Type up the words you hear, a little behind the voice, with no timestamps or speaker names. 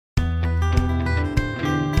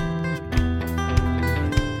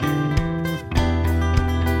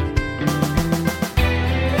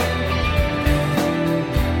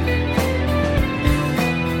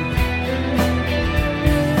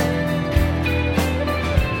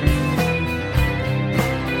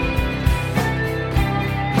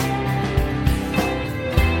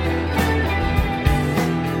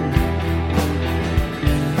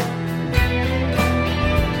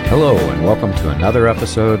Hello, and welcome to another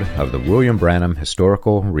episode of the William Branham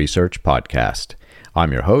Historical Research Podcast.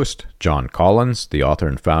 I'm your host, John Collins, the author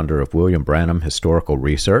and founder of William Branham Historical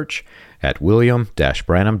Research at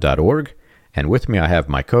william-branham.org, and with me I have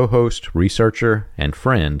my co-host, researcher, and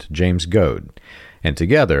friend, James Goad. And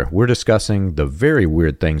together, we're discussing the very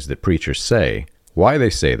weird things that preachers say, why they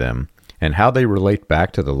say them, and how they relate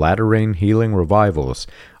back to the latter-rain healing revivals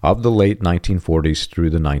of the late 1940s through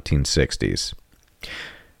the 1960s.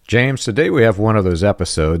 James, today we have one of those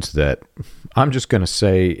episodes that I'm just going to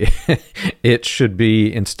say it should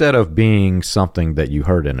be, instead of being something that you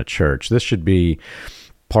heard in a church, this should be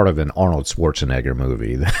part of an Arnold Schwarzenegger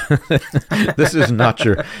movie. This is not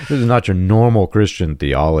your normal Christian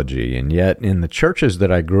theology, and yet in the churches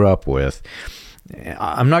that I grew up with,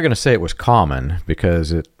 I'm not going to say it was common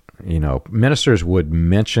because ministers would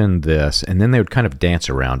mention this and then they would kind of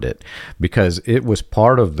dance around it because it was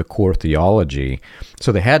part of the core theology.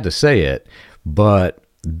 So they had to say it, but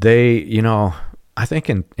they, I think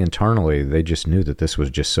internally they just knew that this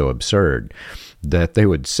was just so absurd that they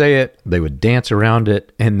would say it, they would dance around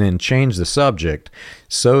it, and then change the subject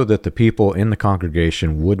so that the people in the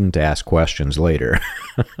congregation wouldn't ask questions later.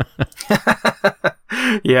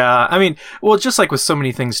 Yeah, just like with so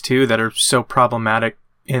many things too that are so problematic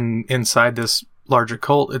inside this larger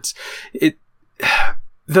cult,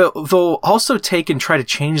 they'll also take and try to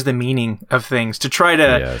change the meaning of things to try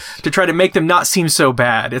to make them not seem so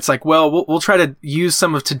bad. It's like, well, we'll try to use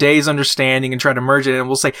some of today's understanding and try to merge it, and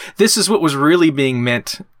we'll say this is what was really being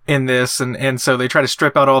meant in this, and so they try to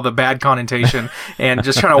strip out all the bad connotation and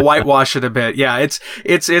just try to whitewash it a bit. Yeah,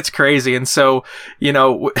 it's crazy. And so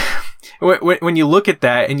when you look at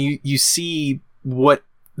that and you see what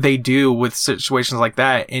they do with situations like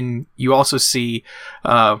that, and you also see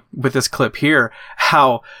with this clip here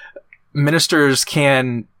how ministers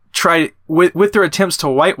can try with their attempts to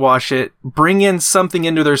whitewash it, bring in something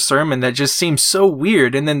into their sermon that just seems so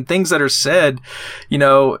weird, and then things that are said,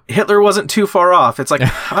 Hitler wasn't too far off. It's like,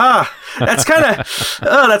 that's kind of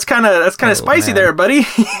spicy, man. There, buddy.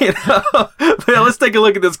 But let's take a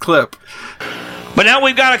look at this clip. But now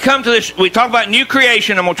we've got to come to this. We talk about new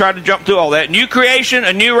creation, and we'll try to jump through all that. New creation,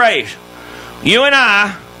 a new race. You and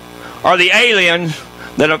I are the aliens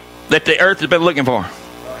that the earth has been looking for.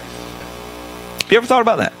 You ever thought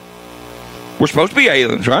about that? We're supposed to be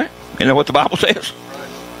aliens, right? You know what the Bible says?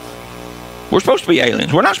 We're supposed to be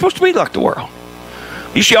aliens. We're not supposed to be like the world.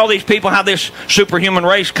 You see all these people, how this superhuman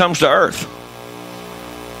race comes to earth.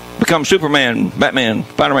 Become Superman, Batman,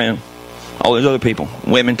 Spider-Man. All these other people,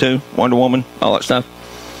 women too, Wonder Woman, all that stuff.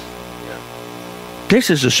 This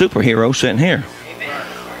is a superhero sitting here.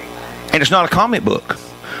 And it's not a comic book.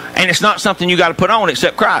 And it's not something you got to put on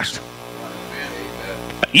except Christ.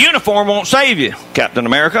 A uniform won't save you, Captain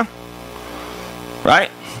America. Right?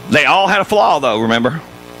 They all had a flaw though, remember?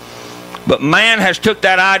 But man has took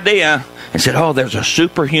that idea and said, oh, there's a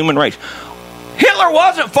superhuman race. Hitler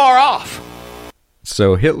wasn't far off.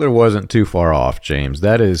 So Hitler wasn't too far off, James.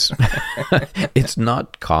 That is, it's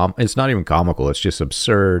not even comical. It's just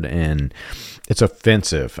absurd and it's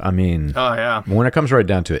offensive. I mean, oh yeah. When it comes right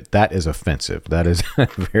down to it, that is offensive. That is a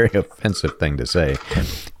very offensive thing to say.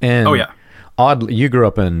 And oh yeah. Oddly, you grew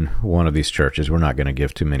up in one of these churches. We're not going to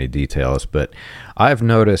give too many details, but I've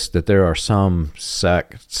noticed that there are some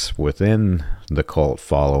sects within the cult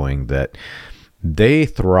following that they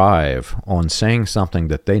thrive on saying something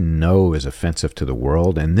that they know is offensive to the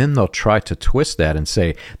world, and then they'll try to twist that and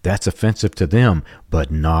say, that's offensive to them, but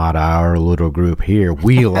not our little group here.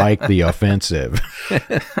 We like the offensive.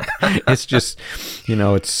 It's just,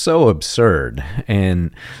 it's so absurd. And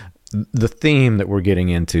the theme that we're getting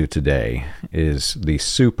into today is the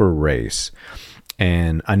super race.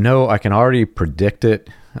 And I know I can already predict it.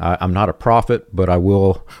 I'm not a prophet, but I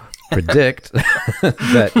will predict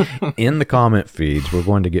that in the comment feeds, we're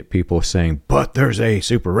going to get people saying, but there's a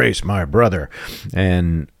super race, my brother.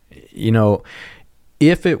 And,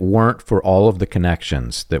 if it weren't for all of the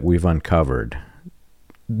connections that we've uncovered,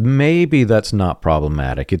 maybe that's not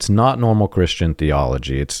problematic. It's not normal Christian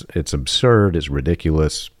theology. It's absurd, it's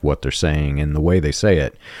ridiculous what they're saying and the way they say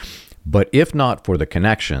it. But if not for the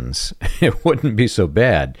connections, it wouldn't be so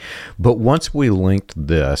bad. But once we linked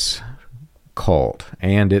this cult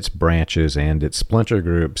and its branches and its splinter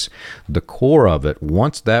groups, the core of it,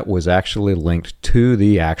 once that was actually linked to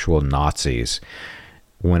the actual Nazis,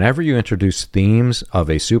 whenever you introduce themes of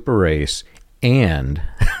a super race and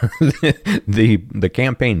the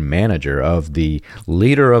campaign manager of the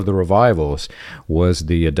leader of the revivals was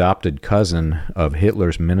the adopted cousin of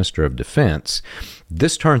Hitler's Minister of Defense,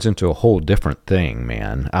 this turns into a whole different thing,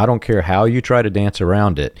 man. I don't care how you try to dance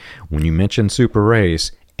around it. When you mention super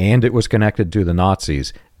race and it was connected to the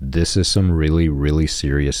Nazis, this is some really, really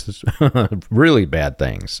serious, really bad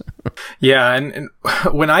things. Yeah, and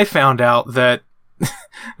when I found out that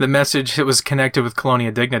the message it was connected with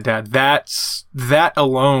Colonia Dignidad, that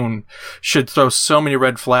alone should throw so many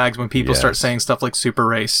red flags when people start saying stuff like super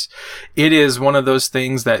race. It is one of those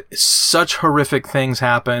things that such horrific things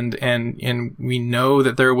happened, and we know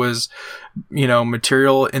that there was,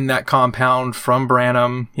 material in that compound from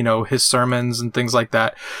Branham, his sermons and things like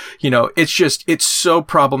that. It's so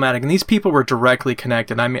problematic, and these people were directly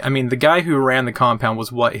connected. I mean, the guy who ran the compound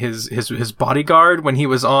was his bodyguard when he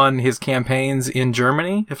was on his campaigns in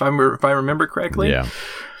Germany, if I remember correctly. Yeah.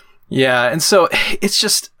 Yeah, and so it's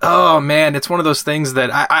just, oh man, it's one of those things that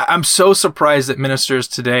I'm so surprised that ministers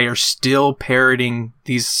today are still parroting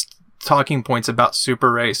these talking points about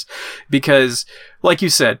super race, because, like you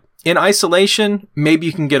said, in isolation, maybe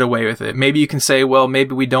you can get away with it. Maybe you can say, well,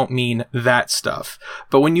 maybe we don't mean that stuff.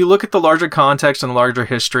 But when you look at the larger context and the larger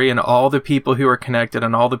history and all the people who are connected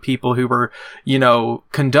and all the people who were,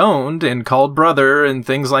 condoned and called brother and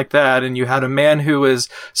things like that, and you had a man who is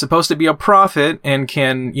supposed to be a prophet and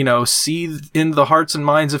can, see into the hearts and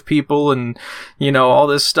minds of people and, all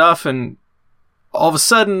this stuff, and all of a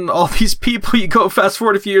sudden, all these people, you go fast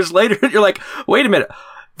forward a few years later, and you're like, wait a minute.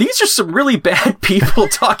 These are some really bad people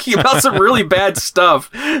talking about some really bad stuff.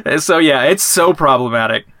 And so, yeah, it's so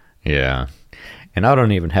problematic. Yeah. And I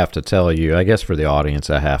don't even have to tell you, I guess for the audience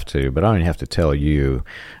I have to, but I don't even have to tell you.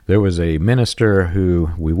 There was a minister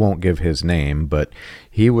who, we won't give his name, but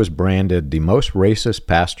he was branded the most racist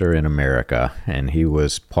pastor in America, and he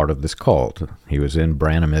was part of this cult. He was in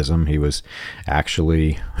Branhamism. He was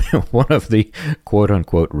actually one of the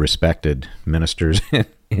quote-unquote respected ministers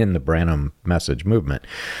in the Branham message movement.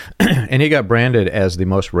 And he got branded as the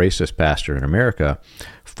most racist pastor in America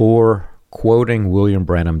for quoting William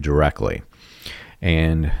Branham directly.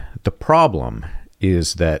 And the problem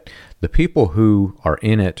is that the people who are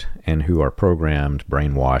in it and who are programmed,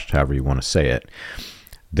 brainwashed, however you want to say it,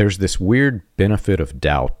 there's this weird benefit of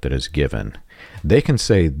doubt that is given. They can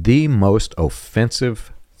say the most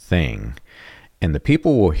offensive thing, and the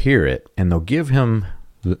people will hear it, and they'll give him,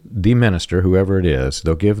 the minister, whoever it is,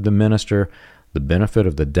 they'll give the minister the benefit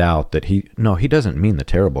of the doubt that he doesn't mean the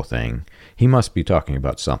terrible thing. He must be talking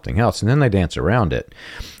about something else. And then they dance around it.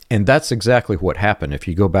 And that's exactly what happened. If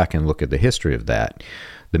you go back and look at the history of that,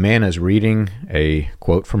 the man is reading a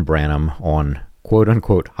quote from Branham on quote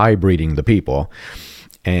unquote hybriding the people.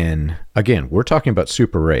 And again, we're talking about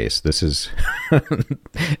super race. This is,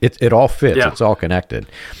 it all fits. Yeah. It's all connected.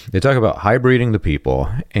 They talk about hybriding the people,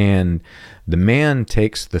 and the man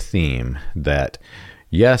takes the theme that,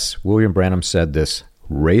 yes, William Branham said this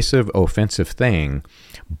racive, offensive thing,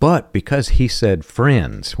 but because he said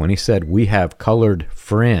friends, when he said we have colored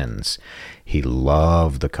friends, he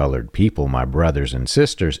loved the colored people, my brothers and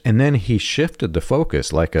sisters. And then he shifted the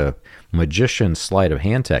focus like a magician's sleight of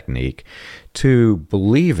hand technique to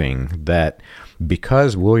believing that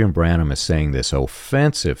because William Branham is saying this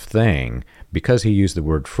offensive thing, because he used the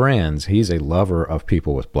word friends, he's a lover of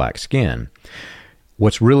people with black skin.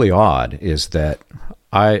 What's really odd is that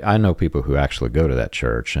I know people who actually go to that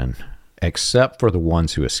church, and except for the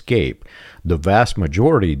ones who escape, the vast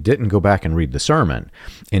majority didn't go back and read the sermon.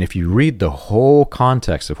 And if you read the whole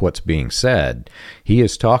context of what's being said, he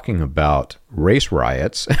is talking about race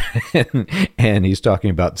riots, and he's talking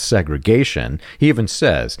about segregation. He even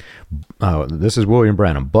says, this is William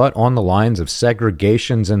Branham, but on the lines of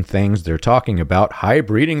segregations and things, they're talking about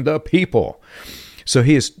hybriding the people. So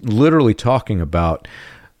he is literally talking about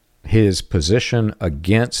his position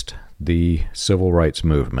against the civil rights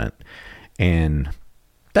movement. And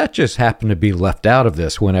that just happened to be left out of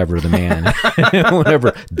this whenever the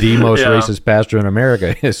most racist pastor in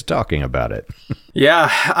America is talking about it.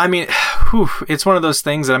 Yeah, I mean, it's one of those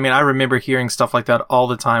things that, I remember hearing stuff like that all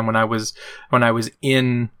the time when I was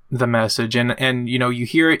in the message, and you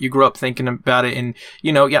hear it, you grow up thinking about it, and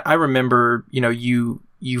I remember,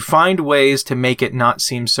 you find ways to make it not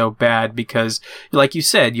seem so bad because, like you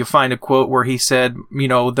said, you find a quote where he said,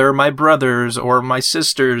 they're my brothers or my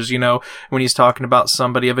sisters, when he's talking about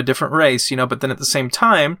somebody of a different race, but then at the same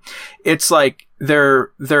time, it's like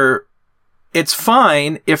it's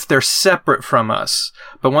fine if they're separate from us,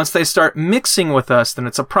 but once they start mixing with us, then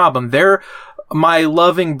it's a problem. They're my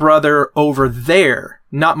loving brother over there,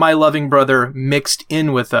 not my loving brother mixed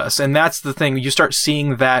in with us. And that's the thing. You start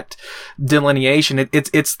seeing that delineation.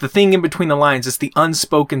 It's the thing in between the lines. It's the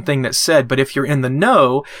unspoken thing that's said. But if you're in the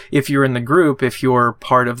know, if you're in the group, if you're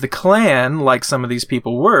part of the clan, like some of these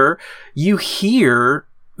people were, you hear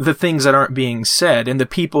the things that aren't being said, and the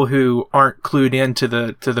people who aren't clued into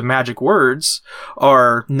the magic words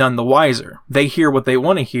are none the wiser. They hear what they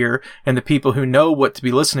want to hear, and the people who know what to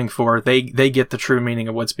be listening for, they get the true meaning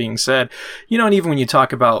of what's being said. And even when you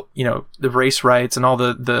talk about, the race riots and all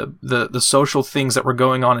the social things that were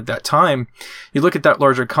going on at that time, you look at that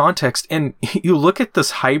larger context, and you look at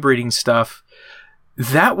this hybriding stuff,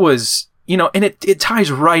 that was, and it ties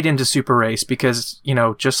right into super race because,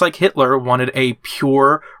 just like Hitler wanted a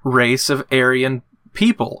pure race of Aryan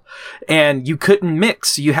people, and you couldn't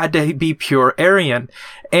mix. You had to be pure Aryan.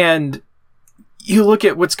 And you look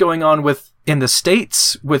at what's going on in the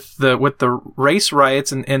States with the race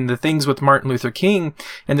riots and the things with Martin Luther King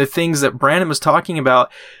and the things that Branham was talking about.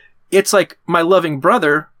 It's like, my loving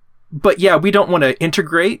brother, but yeah, we don't want to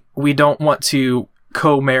integrate. We don't want to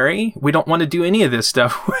co-marry. We don't want to do any of this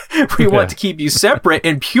stuff. We want to keep you separate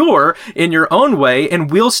and pure in your own way, and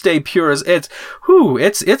we'll stay pure as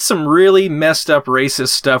it's some really messed up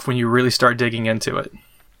racist stuff when you really start digging into it.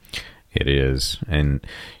 It is. And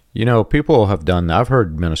people have done, I've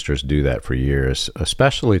heard ministers do that for years,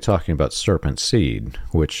 especially talking about serpent seed,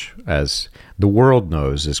 which, as the world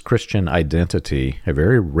knows, is Christian identity, a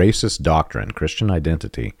very racist doctrine, Christian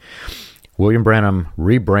identity. William Branham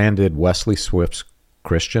rebranded Wesley Swift's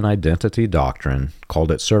Christian identity doctrine,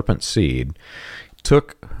 called it serpent seed,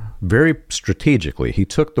 took very strategically, he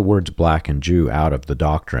took the words black and Jew out of the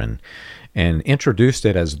doctrine and introduced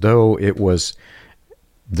it as though it was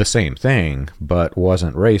the same thing, but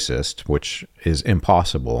wasn't racist, which is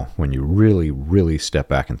impossible when you really, really step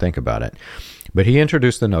back and think about it. But he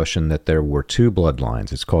introduced the notion that there were two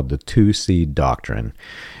bloodlines. It's called the two-seed doctrine.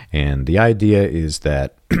 And the idea is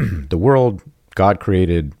that the world, God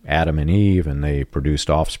created Adam and Eve, and they produced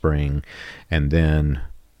offspring. And then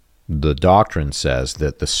the doctrine says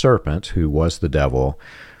that the serpent, who was the devil,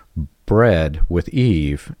 bred with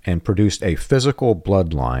Eve and produced a physical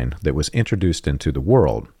bloodline that was introduced into the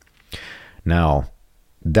world. Now,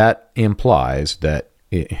 that implies that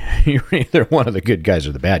you're either one of the good guys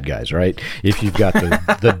or the bad guys, right? If you've got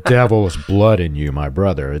the devil's blood in you, my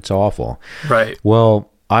brother, it's awful. Right. Well,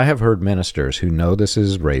 I have heard ministers who know this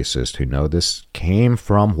is racist, who know this came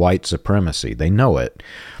from white supremacy. They know it.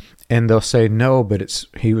 And they'll say, no, but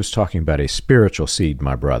he was talking about a spiritual seed,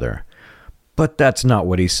 my brother. But that's not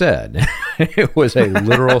what he said. It was a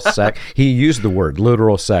literal sect. He used the word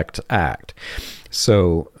literal sect act.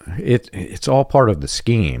 So it's all part of the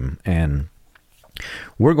scheme. And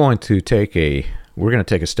we're going to take a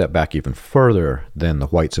step back even further than the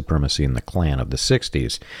white supremacy and the Klan of the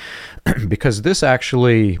 60s, because this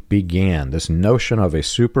actually began, this notion of a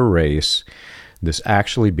super race, this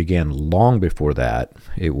actually began long before that.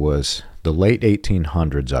 It was the late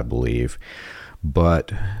 1800s, I believe,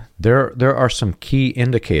 but there are some key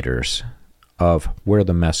indicators of where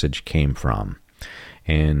the message came from,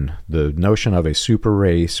 and the notion of a super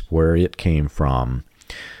race, where it came from,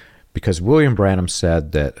 because William Branham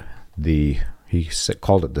said that he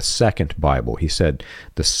called it the second Bible. He said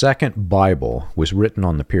the second Bible was written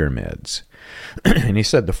on the pyramids. And he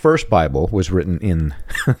said the first Bible was written in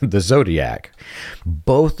the zodiac,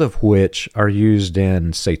 both of which are used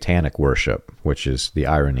in satanic worship, which is the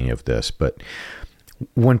irony of this. But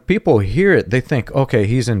when people hear it, they think, okay,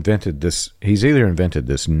 he's either invented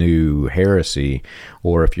this new heresy,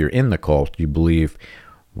 or if you're in the cult, you believe,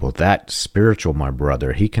 well, that's spiritual, my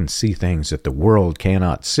brother. He can see things that the world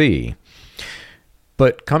cannot see.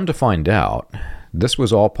 But come to find out, this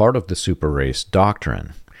was all part of the super race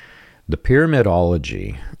doctrine. The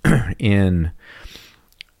pyramidology I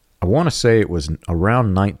want to say it was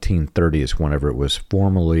around 1930s whenever it was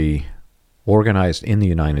formally organized in the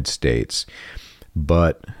United States.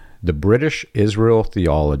 But the British Israel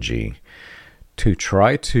theology, to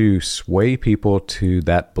try to sway people to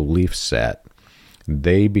that belief set,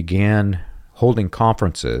 they began holding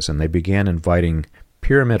conferences and they began inviting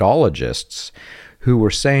pyramidologists who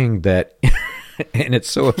were saying that, and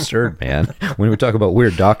it's so absurd, man, when we talk about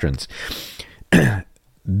weird doctrines,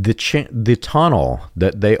 the tunnel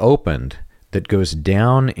that they opened that goes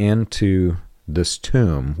down into this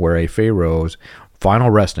tomb where a pharaoh's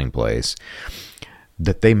final resting place,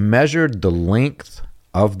 that they measured the length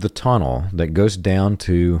of the tunnel that goes down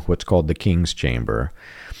to what's called the king's chamber.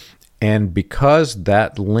 And because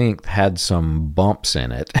that length had some bumps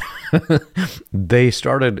in it, they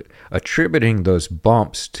started attributing those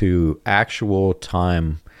bumps to actual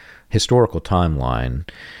time, historical timeline.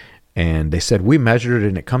 And they said, we measured it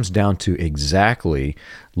and it comes down to exactly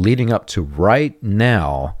leading up to right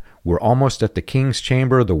now. We're almost at the king's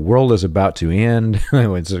chamber. The world is about to end.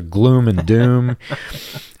 It's a gloom and doom.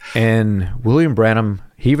 And William Branham,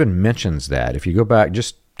 he even mentions that. If you go back,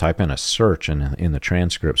 just type in a search in the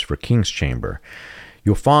transcripts for King's Chamber,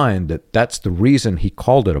 you'll find that that's the reason he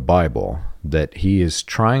called it a Bible, that he is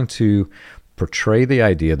trying to portray the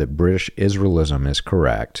idea that British Israelism is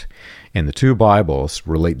correct, and the two Bibles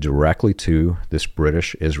relate directly to this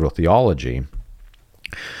British Israel theology.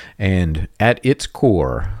 And at its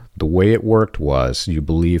core, the way it worked was, you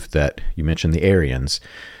mentioned the Aryans,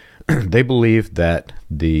 they believed that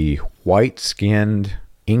the white-skinned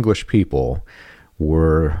English people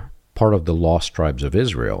were part of the lost tribes of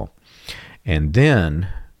Israel. And then,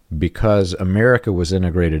 because America was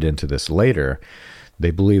integrated into this later,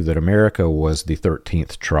 they believed that America was the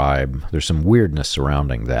 13th tribe. There's some weirdness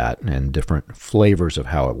surrounding that and different flavors of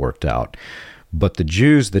how it worked out. But the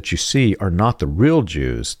Jews that you see are not the real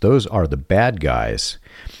Jews. Those are the bad guys.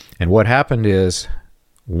 And what happened is,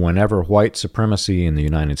 whenever white supremacy in the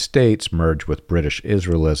United States merged with British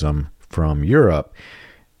Israelism from Europe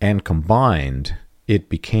and combined, it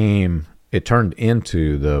turned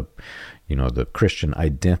into the Christian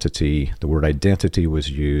identity. The word identity was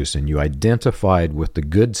used, and you identified with the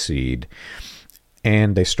good seed,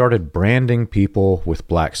 and they started branding people with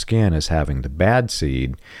black skin as having the bad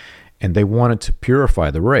seed, and they wanted to purify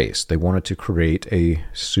the race. They wanted to create a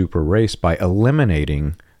super race by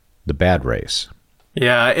eliminating the bad race.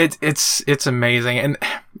 Yeah, it's amazing. And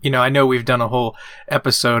I know we've done a whole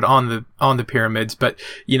episode on the pyramids, but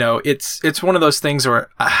it's one of those things where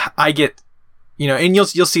I get, and you'll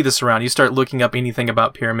see this around. You start looking up anything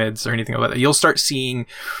about pyramids or anything like that, you'll start seeing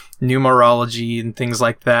numerology and things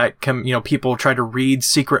like that. People try to read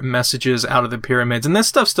secret messages out of the pyramids, and this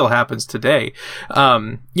stuff still happens today.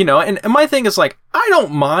 And my thing is, like, I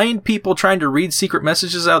don't mind people trying to read secret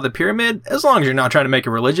messages out of the pyramid, as long as you're not trying to make a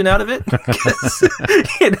religion out of it.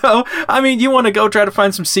 You want to go try to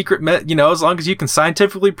find some secret, as long as you can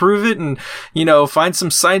scientifically prove it and, find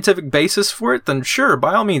some scientific basis for it, then sure,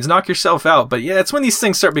 by all means, knock yourself out. But yeah, it's when these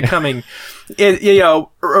things start becoming, a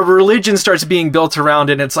religion starts being built around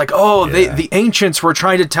it, and it's like, the ancients were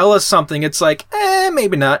trying to tell us something. It's like,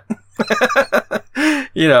 maybe not.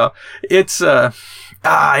 It's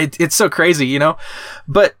so crazy,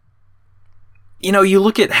 but, you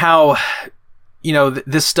look at how,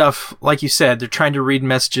 this stuff, like you said, they're trying to read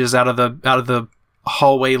messages out of the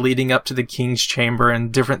hallway leading up to the King's Chamber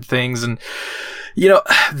and different things. And,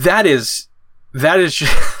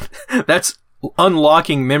 that's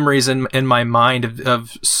unlocking memories in my mind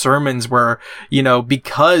of sermons where,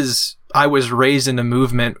 because I was raised in a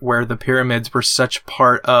movement where the pyramids were such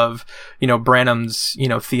part of, Branham's,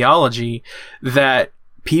 theology, that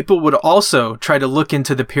people would also try to look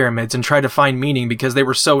into the pyramids and try to find meaning because they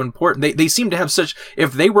were so important. They seem to have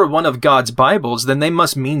if they were one of God's Bibles, then they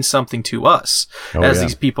must mean something to us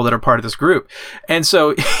these people that are part of this group. And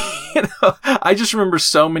so, I just remember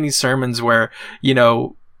so many sermons where,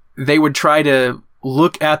 they would try to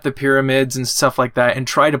look at the pyramids and stuff like that and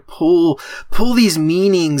try to pull these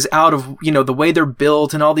meanings out of, the way they're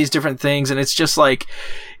built and all these different things. And it's just like,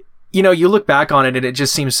 you look back on it and it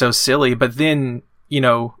just seems so silly, but then,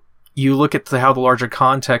 you look at how the larger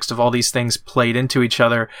context of all these things played into each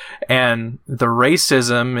other and the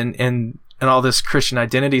racism and all this Christian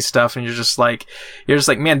identity stuff. And you're just like,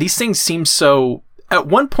 man, these things seem so, at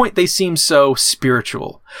one point they seem so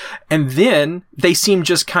spiritual, and then they seem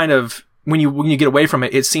just kind of, when you get away from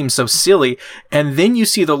it, it seems so silly. And then you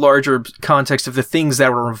see the larger context of the things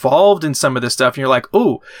that were involved in some of this stuff, and you're like,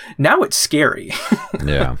 oh, now it's scary.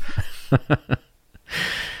 Yeah.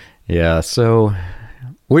 Yeah. So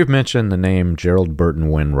we've mentioned the name Gerald Burton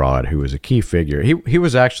Winrod, who was a key figure. He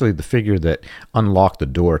was actually the figure that unlocked the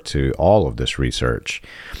door to all of this research,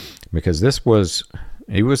 because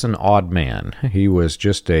he was an odd man. He was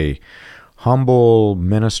just a humble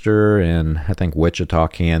minister in, I think, Wichita,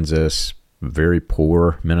 Kansas, very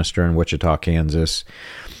poor minister in Wichita, Kansas,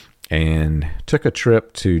 and took a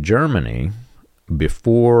trip to Germany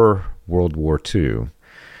before World War II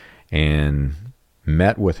and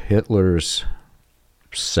met with Hitler's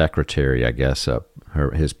secretary, I guess,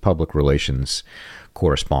 his public relations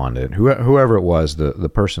correspondent, whoever it was, the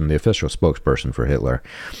person, the official spokesperson for Hitler.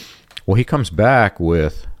 Well, he comes back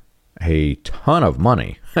with a ton of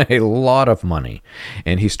money, a lot of money,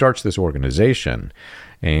 and he starts this organization,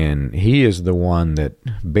 and he is the one that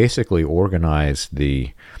basically organized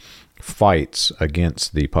the fights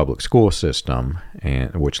against the public school system,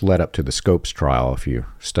 and which led up to the Scopes trial, if you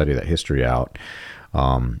study that history out.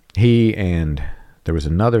 He and there was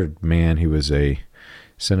another man who was a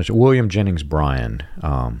senator, William Jennings Bryan,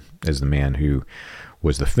 is the man who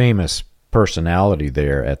was the famous personality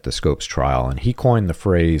there at the Scopes trial, and he coined the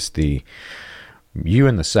phrase, you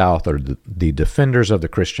in the South are the defenders of the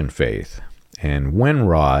Christian faith. And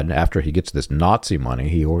Winrod, after he gets this Nazi money,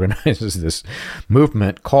 he organizes this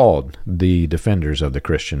movement called the Defenders of the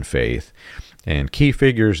Christian Faith. And key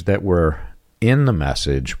figures that were in the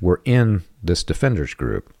message were in this defenders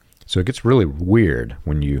group. So it gets really weird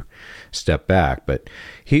when you step back. But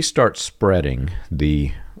he starts spreading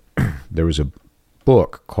there was a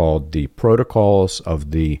book called The Protocols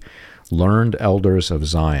of the Learned Elders of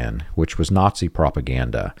Zion, which was Nazi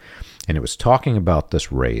propaganda. And it was talking about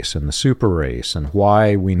this race and the super race and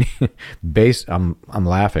why we need, I'm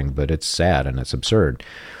laughing, but it's sad and it's absurd.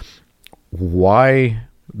 Why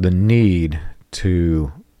the need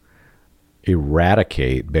to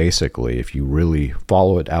eradicate, basically, if you really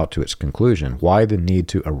follow it out to its conclusion, why the need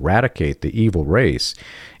to eradicate the evil race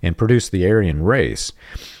and produce the Aryan race.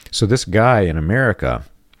 So this guy in America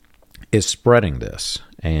is spreading this,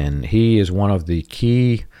 and he is one of the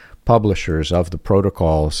key publishers of the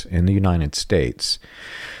protocols in the United States.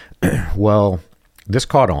 Well, this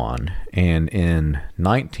caught on, and in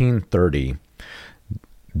 1930,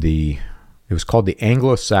 it was called the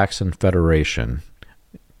Anglo-Saxon Federation,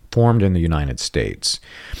 formed in the United States.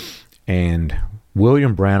 And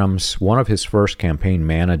William Branham's, one of his first campaign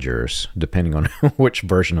managers, depending on which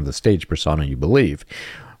version of the stage persona you believe,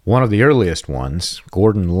 one of the earliest ones,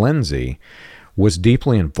 Gordon Lindsay, was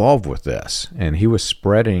deeply involved with this. And he was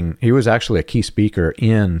actually a key speaker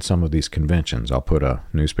in some of these conventions. I'll put a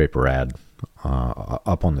newspaper ad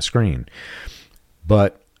up on the screen.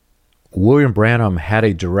 But William Branham had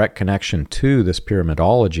a direct connection to this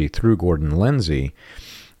pyramidology through Gordon Lindsay.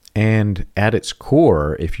 And at its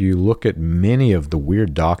core, if you look at many of the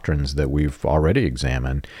weird doctrines that we've already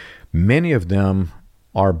examined, many of them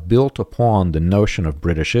are built upon the notion of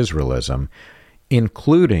British Israelism,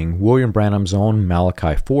 including William Branham's own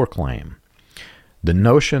Malachi 4 claim. The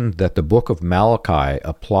notion that the book of Malachi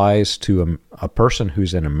applies to a person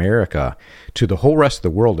who's in America to the whole rest of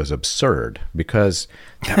the world is absurd, because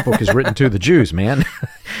that book is written to the Jews, man.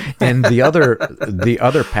 And the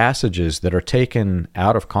other passages that are taken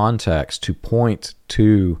out of context to point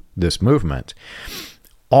to this movement,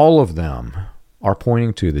 all of them are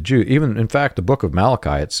pointing to the Jews. Even, in fact, the book of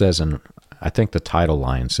Malachi, it says, I think the title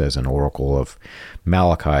line says, an oracle of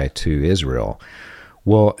Malachi to Israel.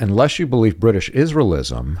 Well, unless you believe British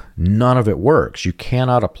Israelism, none of it works. You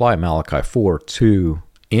cannot apply Malachi 4 to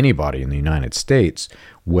anybody in the United States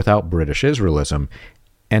without British Israelism.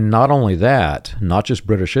 And not only that, not just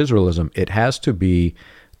British Israelism, it has to be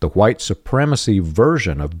the white supremacy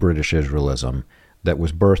version of British Israelism that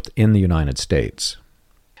was birthed in the United States.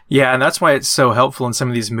 Yeah, and that's why it's so helpful in some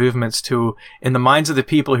of these movements to, in the minds of the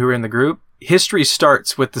people who are in the group, history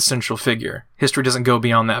starts with the central figure. History doesn't go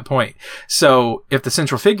beyond that point. So if the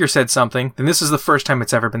central figure said something, then this is the first time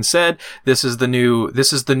it's ever been said. This is the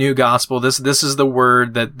new gospel. This is the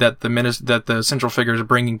word that the central figure is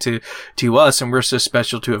bringing to us, and we're so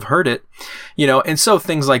special to have heard it. And so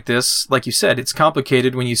things like this, like you said, it's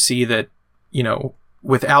complicated when you see that,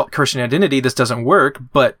 without Christian identity, this doesn't work,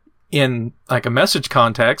 but in like a message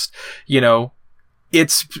context,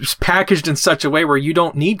 it's packaged in such a way where you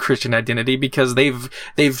don't need Christian identity, because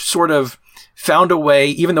they've sort of found a way,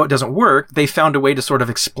 even though it doesn't work, they found a way to sort of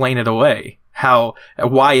explain it away,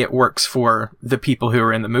 why it works for the people who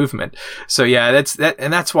are in the movement. So yeah,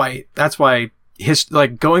 that's why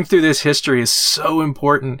going through this history is so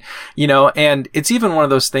important, and it's even one of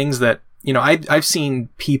those things that, I've seen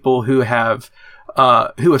people who have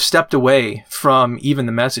stepped away from even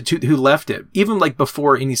the message, who left it, even like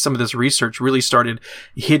before some of this research really started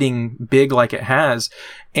hitting big like it has,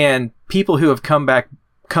 and people who have come back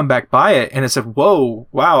by it and it said, whoa,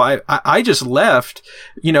 wow, I just left,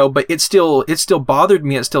 but it still bothered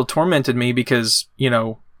me. It still tormented me because,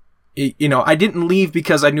 I didn't leave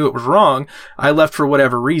because I knew it was wrong. I left for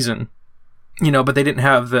whatever reason. But they didn't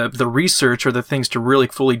have the research or the things to really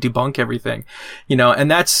fully debunk everything,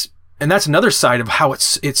 and that's another side of how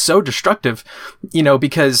it's so destructive,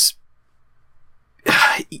 because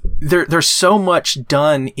there's so much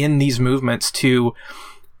done in these movements to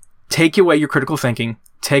take away your critical thinking,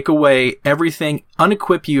 take away everything,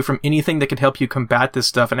 unequip you from anything that could help you combat this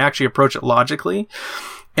stuff and actually approach it logically.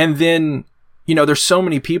 And then, there's so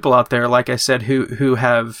many people out there, like I said, who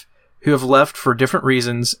have left for different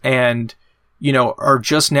reasons and, are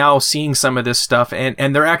just now seeing some of this stuff,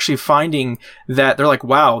 and they're actually finding that they're like,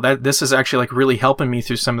 wow, this is actually like really helping me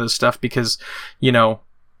through some of this stuff, because,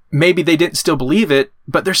 maybe they didn't still believe it,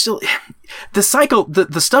 but they're still the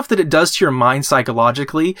stuff that it does to your mind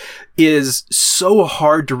psychologically is so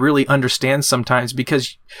hard to really understand sometimes,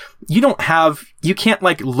 because you can't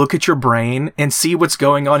like look at your brain and see what's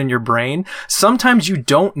going on in your brain. Sometimes you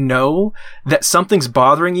don't know that something's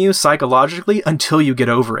bothering you psychologically until you get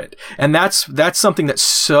over it. And that's something that's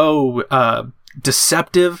so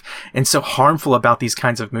deceptive and so harmful about these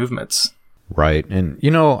kinds of movements. Right. And,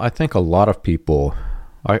 I think a lot of people,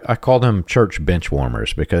 I call them church bench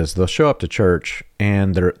warmers, because they'll show up to church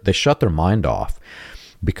and they shut their mind off,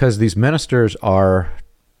 because these ministers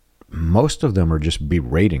most of them are just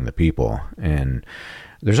berating the people. And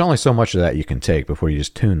there's only so much of that you can take before you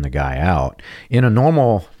just tune the guy out. In a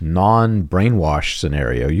normal non-brainwash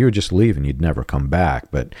scenario, you would just leave and you'd never come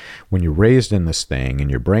back. But when you're raised in this thing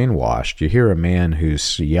and you're brainwashed, you hear a man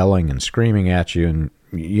who's yelling and screaming at you, and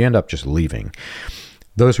you end up just leaving.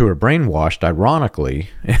 Those who are brainwashed, ironically,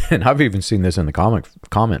 and I've even seen this in the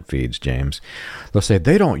comment feeds, James, they'll say,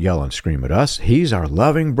 they don't yell and scream at us. He's our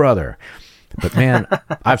loving brother. But man,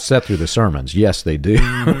 I've sat through the sermons. Yes, they do.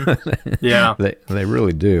 Mm-hmm. Yeah. They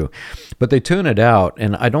really do. But they tune it out,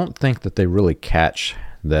 and I don't think that they really catch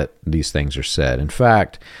that these things are said. In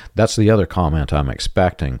fact, that's the other comment I'm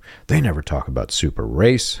expecting. They never talk about super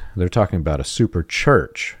race. They're talking about a super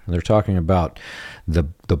church. They're talking about the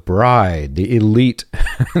bride, the elite,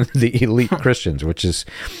 the elite Christians, which is,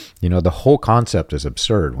 the whole concept is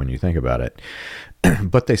absurd when you think about it.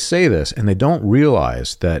 But they say this, and they don't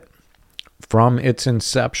realize that from its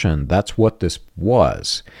inception, that's what this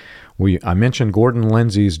was. I mentioned Gordon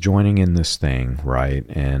Lindsay's joining in this thing, right?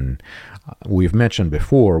 And we've mentioned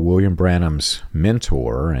before, William Branham's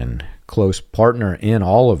mentor and close partner in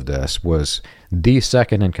all of this was the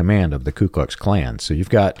second in command of the Ku Klux Klan. So you've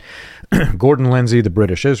got Gordon Lindsay, the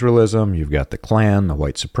British Israelism, you've got the Klan, the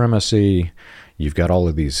white supremacy, you've got all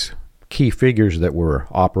of these key figures that were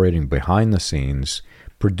operating behind the scenes,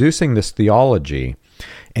 producing this theology.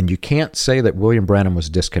 And you can't say that William Branham was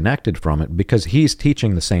disconnected from it, because he's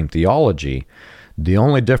teaching the same theology. The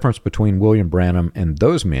only difference between William Branham and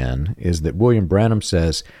those men is that William Branham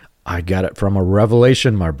says, I got it from a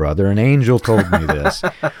revelation, my brother. An angel told me this.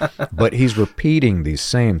 But he's repeating these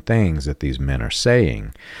same things that these men are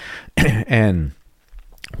saying. And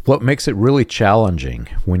what makes it really challenging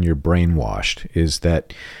when you're brainwashed is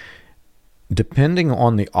that depending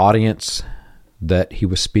on the audience that he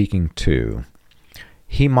was speaking to,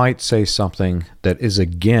 he might say something that is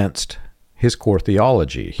against his core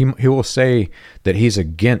theology. He will say that he's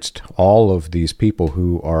against all of these people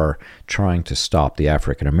who are trying to stop the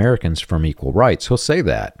African Americans from equal rights. He'll say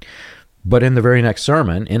that. But in the very next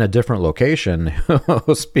sermon, in a different location,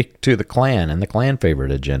 he'll speak to the Klan and the Klan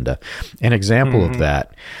favorite agenda. An example of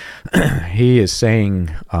that, he is saying,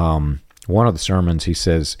 one of the sermons, he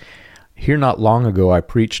says, here not long ago, I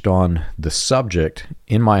preached on the subject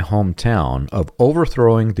in my hometown of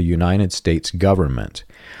overthrowing the United States government.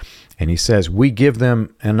 And he says,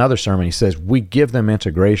 another sermon, he says, we give them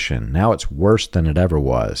integration. Now it's worse than it ever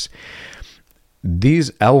was.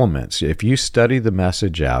 These elements, if you study the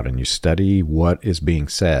message out and you study what is being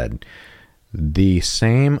said, the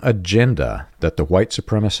same agenda that the white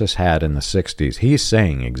supremacists had in the 60s, he's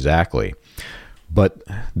saying exactly. But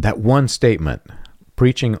that one statement,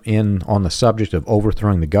 preaching on the subject of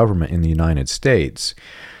overthrowing the government in the United States,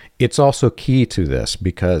 it's also key to this,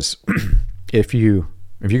 because if you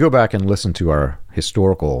go back and listen to our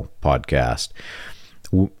historical podcast,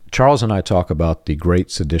 Charles and I talk about the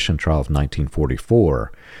Great Sedition Trial of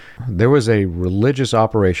 1944. There was a religious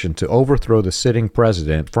operation to overthrow the sitting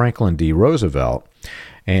president, Franklin D. Roosevelt,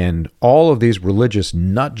 and all of these religious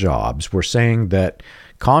nut jobs were saying that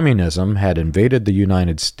communism had invaded the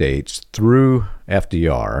United States through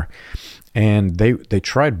FDR, and they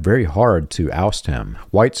tried very hard to oust him.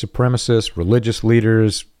 White supremacists, religious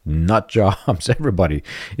leaders, nut jobs, everybody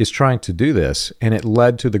is trying to do this, and it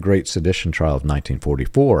led to the Great Sedition Trial of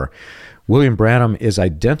 1944. William Branham is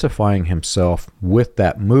identifying himself with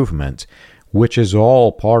that movement, which is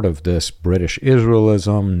all part of this British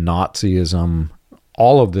Israelism, Nazism.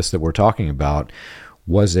 All of this that we're talking about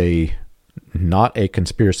was not a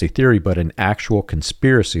conspiracy theory, but an actual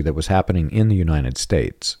conspiracy that was happening in the United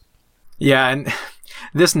States. Yeah, and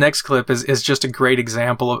this next clip is just a great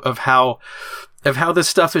example of how this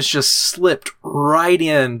stuff has just slipped right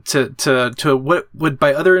in to what would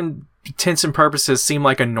by other intents and purposes seem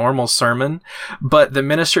like a normal sermon, but the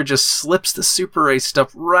minister just slips the super race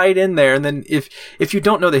stuff right in there. And then if you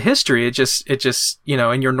don't know the history, it just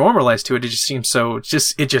and you're normalized to it, it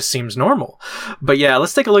just seems normal. But yeah,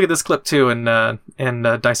 let's take a look at this clip too and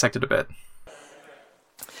dissect it a bit.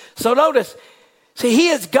 So notice, See, he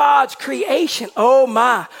is God's creation. Oh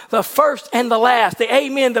my, the first and the last, the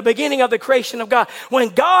amen, the beginning of the creation of God. When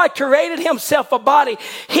God created himself a body,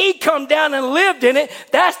 he come down and lived in it.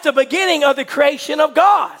 That's the beginning of the creation of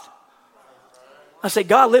God. I say,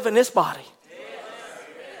 God, live in this body.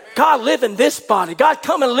 God, live in this body. God,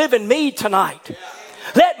 come and live in me tonight.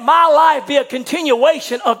 Let my life be a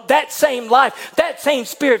continuation of that same life, that same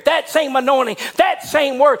spirit, that same anointing, that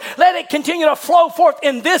same word. Let it continue to flow forth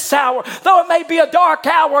in this hour, though it may be a dark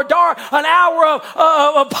hour, an hour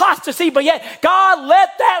of apostasy, but yet, God,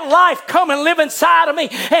 let that life come and live inside of me,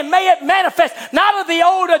 and may it manifest not of the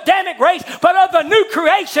old Adamic race, but of the new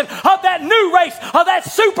creation, of that new race, of that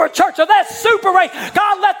super church, of that super race.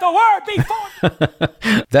 God, let the word be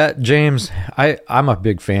forth. That, James, I'm a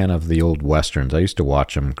big fan of the old Westerns. I used to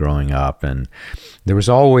watch them growing up, and there was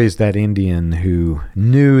always that Indian who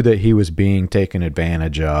knew that he was being taken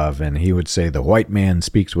advantage of, and he would say the white man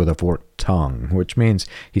speaks with a forked tongue, which means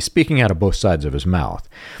he's speaking out of both sides of his mouth.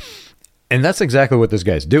 And that's exactly what this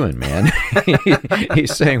guy's doing, man.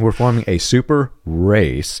 He's saying we're forming a super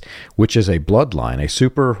race, which is a bloodline, a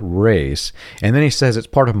super race. And then he says it's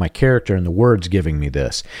part of my character, and the word's giving me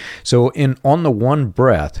this. So on the one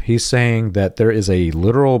breath, he's saying that there is a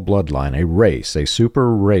literal bloodline, a race, a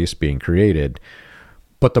super race being created,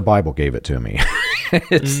 but the Bible gave it to me.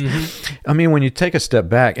 I mean, when you take a step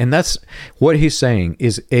back, and that's what he's saying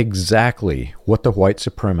is exactly what the white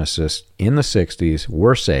supremacists in the 60s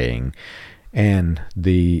were saying, and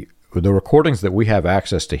the recordings that we have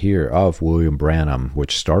access to here of William Branham,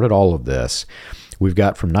 which started all of this, we've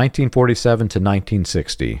got from 1947 to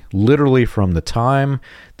 1960, literally from the time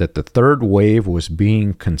that the third wave was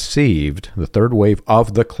being conceived, the third wave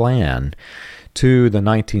of the Klan, to the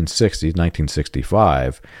 1960s,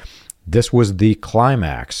 1965. This was the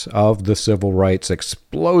climax of the civil rights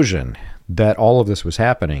explosion that all of this was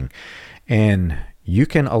happening. And you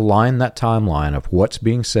can align that timeline of what's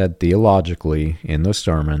being said theologically in those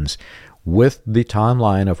sermons with the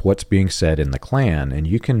timeline of what's being said in the Klan, and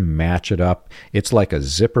you can match it up. It's like a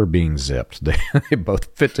zipper being zipped. They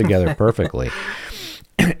both fit together perfectly.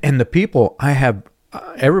 And the people,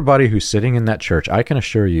 everybody who's sitting in that church, I can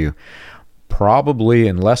assure you, probably,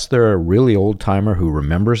 unless they're a really old-timer who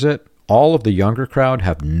remembers it, all of the younger crowd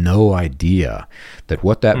have no idea that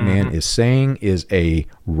what that man is saying is a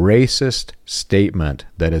racist statement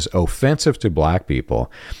that is offensive to black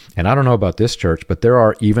people. And I don't know about this church, but there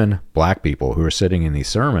are even black people who are sitting in these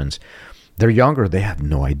sermons. They're younger. They have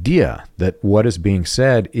no idea that what is being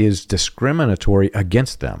said is discriminatory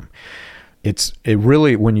against them. It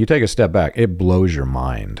really, when you take a step back, it blows your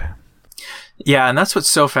mind. Yeah, and that's what's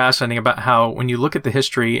so fascinating about how when you look at the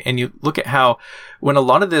history and you look at how when a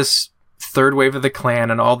lot of this third wave of the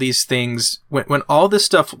Klan and all these things, when all this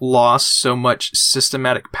stuff lost so much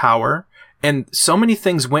systematic power and so many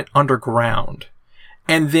things went underground,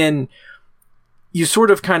 and then you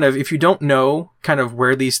sort of kind of, if you don't know kind of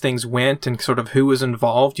where these things went and sort of who was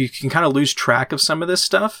involved, you can kind of lose track of some of this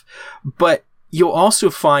stuff. But you'll also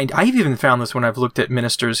find, I've even found this when I've looked at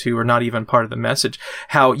ministers who are not even part of the message,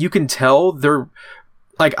 how you can tell they're,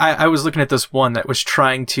 like, I was looking at this one that was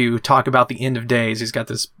trying to talk about the end of days. He's got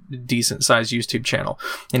this decent sized YouTube channel,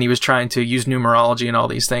 and he was trying to use numerology and all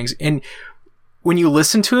these things. And when you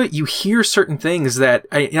listen to it, you hear certain things that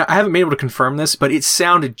I haven't been able to confirm this, but it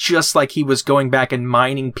sounded just like he was going back and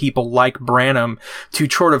mining people like Branham to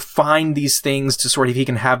sort of find these things to sort of, he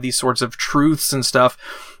can have these sorts of truths and stuff.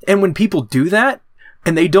 And when people do that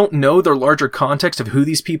and they don't know their larger context of who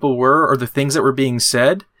these people were or the things that were being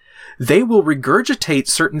said, they will regurgitate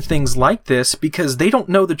certain things like this because they don't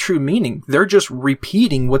know the true meaning. They're just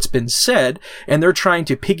repeating what's been said, and they're trying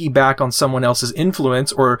to piggyback on someone else's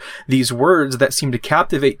influence or these words that seem to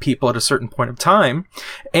captivate people at a certain point of time.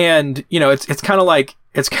 And, you know, it's kind of like,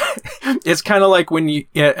 it's kind of like when you,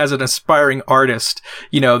 as an aspiring artist,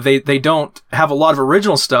 you know, they don't have a lot of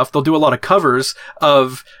original stuff. They'll do a lot of covers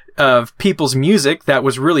of people's music that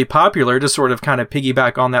was really popular to sort of kind of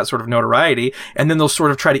piggyback on that sort of notoriety. And then they'll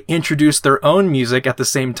sort of try to introduce their own music at the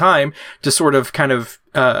same time to sort of kind of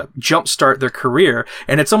jumpstart their career.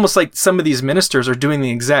 And it's almost like some of these ministers are doing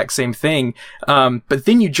the exact same thing. But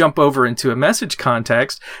then you jump over into a message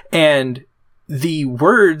context, and the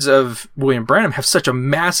words of William Branham have such a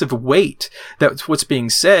massive weight that's what's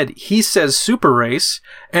being said. He says super race,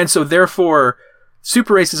 and so therefore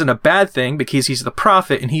super race isn't a bad thing because he's the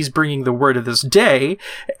prophet and he's bringing the word of this day,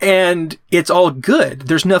 and it's all good.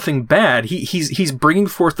 There's nothing bad. He's bringing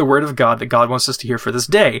forth the word of God that God wants us to hear for this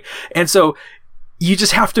day. And so you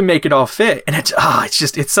just have to make it all fit. And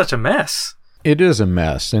it's such a mess. It is a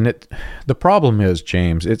mess. And the problem is,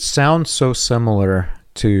 James, it sounds so similar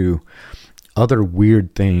to other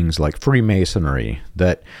weird things like Freemasonry,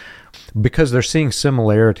 that because they're seeing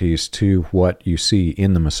similarities to what you see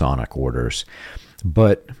in the Masonic orders.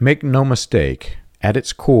 But make no mistake, at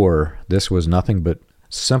its core, this was nothing but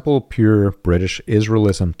simple, pure British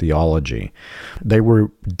Israelism theology. They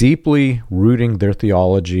were deeply rooting their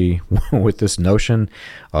theology with this notion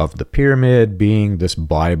of the pyramid being this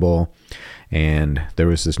Bible, and there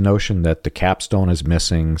was this notion that the capstone is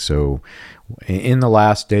missing, so in the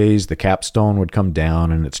last days the capstone would come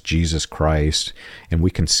down and it's Jesus Christ, and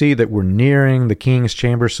we can see that we're nearing the King's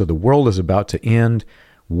chamber, so the world is about to end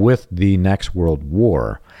with the next world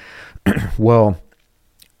war. Well,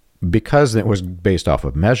 because it was based off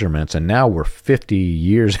of measurements, and now we're 50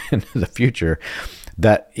 years into the future,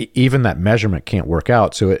 that even that measurement can't work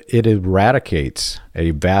out. So it eradicates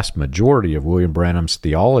a vast majority of William Branham's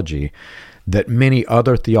theology that many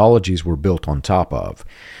other theologies were built on top of.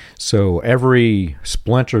 So every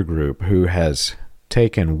splinter group who has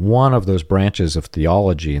taken one of those branches of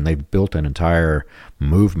theology and they've built an entire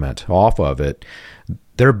movement off of it,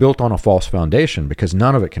 they're built on a false foundation because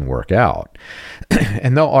none of it can work out.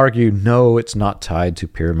 And they'll argue, no, it's not tied to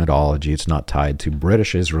pyramidology, it's not tied to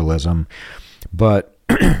British Israelism. But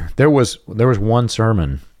there was one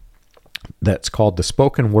sermon that's called "The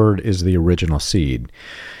Spoken Word is the Original Seed."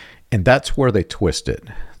 And that's where they twist it.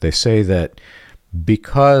 They say that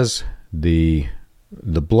because the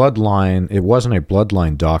bloodline, it wasn't a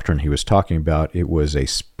bloodline doctrine he was talking about, it was a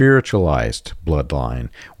spiritualized bloodline.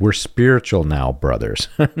 We're spiritual now, brothers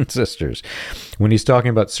and sisters. When he's talking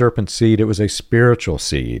about serpent seed, it was a spiritual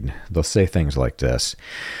seed. They'll say things like this.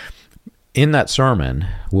 In that sermon,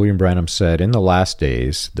 William Branham said, in the last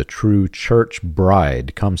days, the true church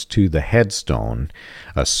bride comes to the headstone,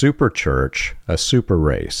 a super church, a super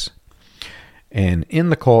race. And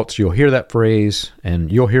in the cults, you'll hear that phrase, and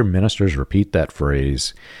you'll hear ministers repeat that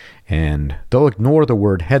phrase, and they'll ignore the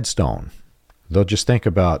word headstone. They'll just think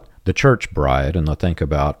about the church bride, and they'll think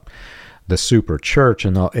about the super church,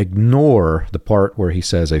 and they'll ignore the part where he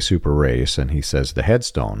says a super race, and he says the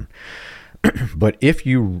headstone. But if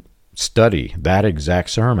you study that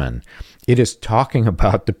exact sermon, it is talking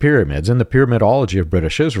about the pyramids and the pyramidology of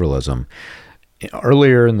British Israelism.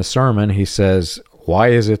 Earlier in the sermon, he says, why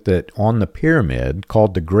is it that on the pyramid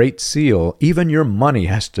called the Great Seal, even your money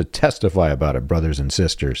has to testify about it, brothers and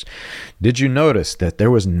sisters? Did you notice that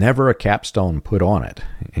there was never a capstone put on it?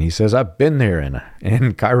 And he says, I've been there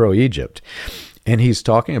in Cairo, Egypt. And he's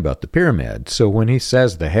talking about the pyramid. So when he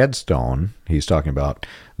says the headstone, he's talking about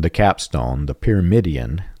the capstone, the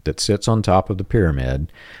pyramidion that sits on top of the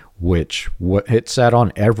pyramid, which it sat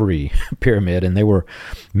on every pyramid, and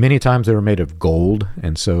many times they were made of gold,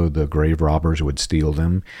 and so the grave robbers would steal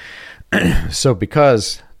them. So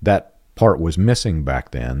because that part was missing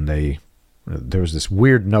back then, there was this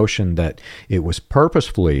weird notion that it was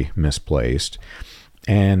purposefully misplaced,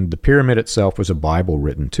 and the pyramid itself was a Bible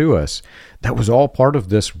written to us. That was all part of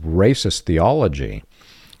this racist theology.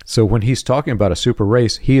 So when he's talking about a super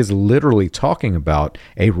race, he is literally talking about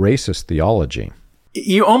a racist theology.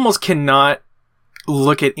 You almost cannot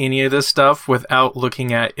look at any of this stuff without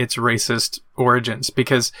looking at its racist origins,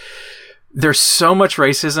 because there's so much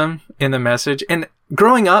racism in the message. And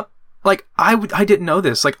growing up, like, I didn't know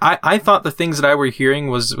this. Like, I thought the things that I were hearing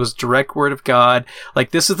was direct word of God.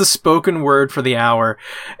 Like, this is the spoken word for the hour.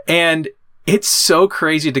 And it's so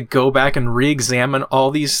crazy to go back and re-examine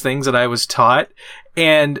all these things that I was taught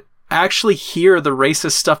and actually hear the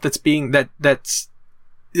racist stuff that's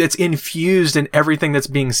infused in everything that's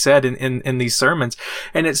being said in these sermons.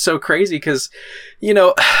 And it's so crazy because, you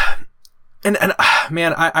know, and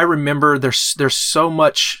man, I remember there's so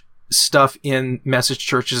much stuff in message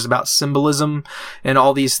churches about symbolism and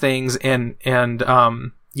all these things. And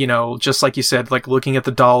you know, just like you said, like looking at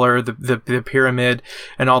the dollar, the pyramid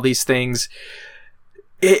and all these things.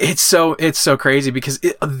 It's so crazy because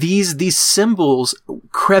these symbols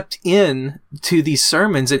crept in to these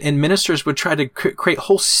sermons, and ministers would try to create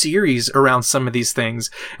whole series around some of these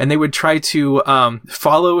things, and they would try to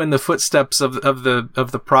follow in the footsteps of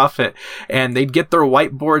the prophet, and they'd get their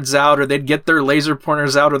whiteboards out, or they'd get their laser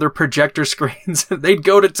pointers out, or their projector screens, and they'd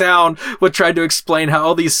go to town with trying to explain how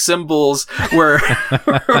all these symbols were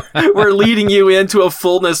were leading you into a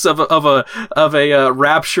fullness of a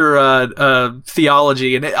rapture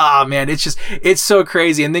theology. And it's so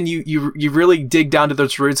crazy. And then you really dig down to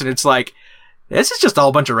those roots, and it's like, this is just all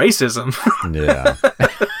a bunch of racism. Yeah.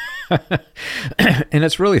 And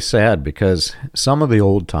it's really sad because some of the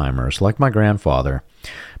old timers, like my grandfather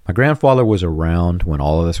was around when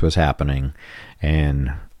all of this was happening,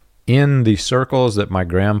 and in the circles that my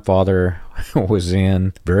grandfather was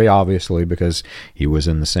in, very obviously because he was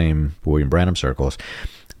in the same William Branham circles,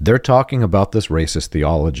 they're talking about this racist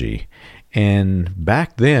theology. And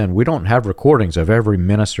back then, we don't have recordings of every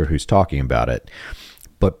minister who's talking about it.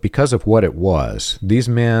 But because of what it was, these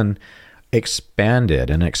men expanded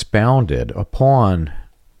and expounded upon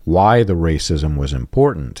why the racism was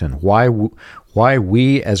important and why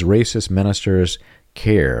we as racist ministers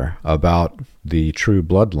care about the true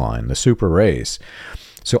bloodline, the super race.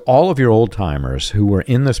 So all of your old timers who were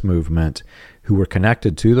in this movement, who were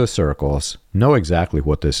connected to the circles, know exactly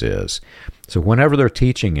what this is. So whenever they're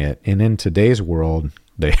teaching it, and in today's world,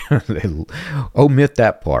 they omit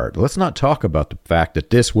that part. Let's not talk about the fact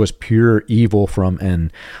that this was pure evil from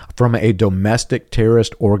a domestic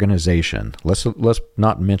terrorist organization. Let's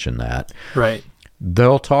not mention that. Right.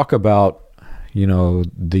 They'll talk about,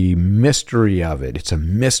 the mystery of it. It's a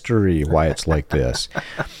mystery why it's like this.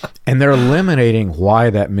 And they're eliminating why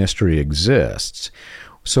that mystery exists.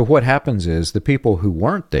 So what happens is the people who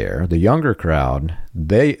weren't there, the younger crowd,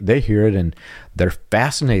 they hear it and they're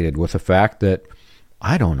fascinated with the fact that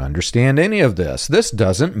I don't understand any of this. This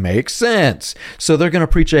doesn't make sense. So they're going to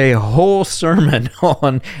preach a whole sermon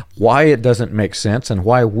on why it doesn't make sense and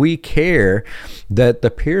why we care that the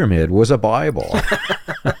pyramid was a Bible.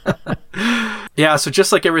 Yeah, so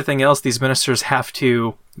just like everything else, these ministers have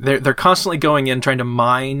to, they're constantly going in trying to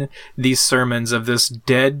mine these sermons of this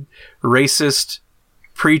dead racist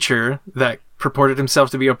preacher that purported himself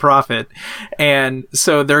to be a prophet, and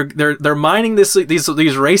so they're mining these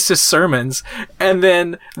racist sermons, and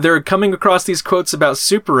then they're coming across these quotes about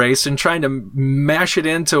super race and trying to mash it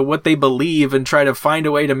into what they believe and try to find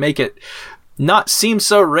a way to make it not seem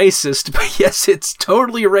so racist, but yes, it's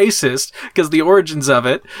totally racist because the origins of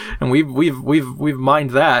it, and we've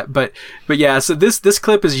mined that. But yeah, so this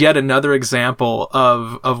clip is yet another example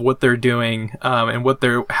of what they're doing,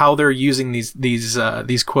 and how they're using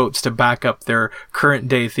these quotes to back up their current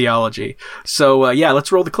day theology. So yeah,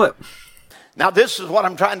 let's roll the clip. Now, this is what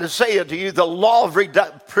I'm trying to say to you. The law of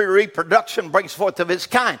reproduction brings forth of its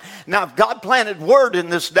kind. Now, if God planted word in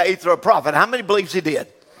this day through a prophet, how many believes he did?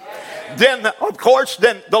 Then, of course,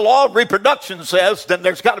 then the law of reproduction says then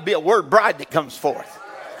there's got to be a word bride that comes forth.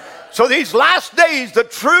 So these last days, the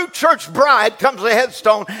true church bride comes a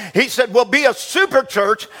headstone. He said will be a super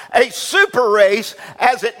church, a super race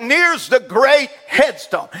as it nears the great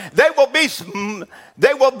headstone. They will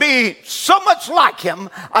be so much like him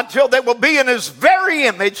until they will be in his very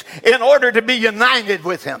image in order to be united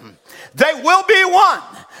with him. They will be one.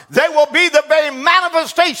 They will be the very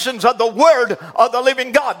manifestations of the Word of the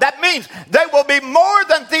living God. That means they will be more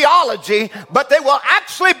than theology, but they will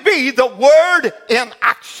actually be the Word in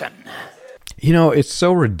action. It's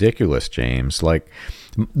so ridiculous, James. Like,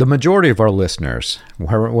 the majority of our listeners,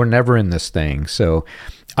 we're never in this thing, so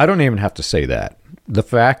I don't even have to say that. The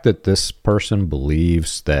fact that this person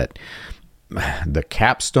believes that the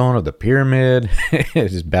capstone of the pyramid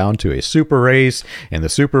is bound to a super race, and the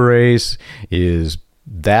super race is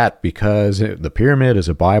that because the pyramid is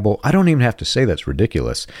a Bible, I don't even have to say that's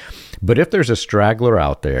ridiculous. But if there's a straggler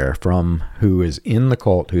out there who is in the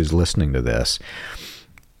cult who's listening to this,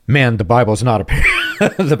 man, the Bible is not a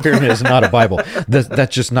pyramid. The pyramid is not a Bible.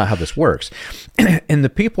 That's just not how this works. And the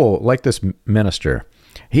people like this minister,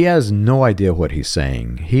 he has no idea what he's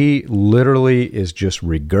saying. He literally is just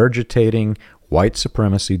regurgitating white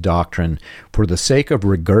supremacy doctrine for the sake of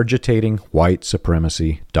regurgitating white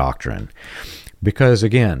supremacy doctrine. Because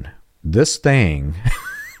again, this thing,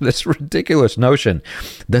 this ridiculous notion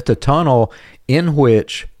that the tunnel in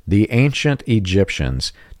which the ancient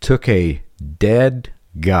Egyptians took a dead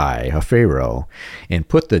guy, a pharaoh, and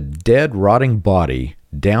put the dead, rotting body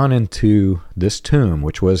down into this tomb,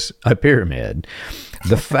 which was a pyramid,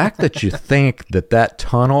 the fact that you think that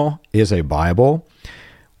tunnel is a Bible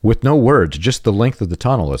with no words, just the length of the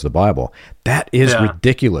tunnel is the Bible, that is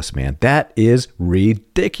ridiculous, man. That is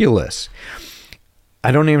ridiculous.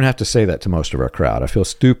 I don't even have to say that to most of our crowd. I feel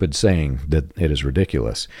stupid saying that it is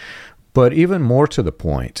ridiculous. But even more to the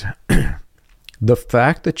point, the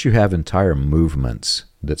fact that you have entire movements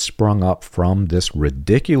that sprung up from this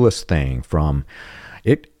ridiculous thing from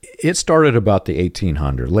it started about the late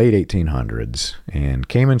 1800s, and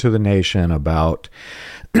came into the nation about,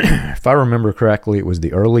 if I remember correctly, it was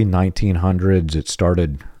the early 1900s. It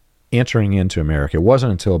started entering into America. It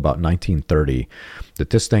wasn't until about 1930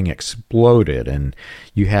 that this thing exploded, and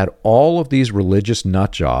you had all of these religious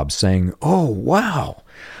nut jobs saying, oh, wow,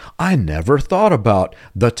 I never thought about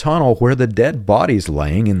the tunnel where the dead body's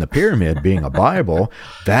laying in the pyramid being a Bible.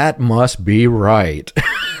 That must be right.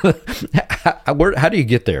 How do you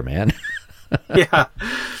get there, man? Yeah.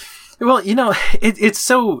 Well, it's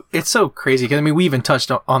so crazy. 'Cause, I mean, we even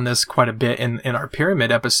touched on this quite a bit in our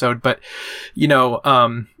pyramid episode, but,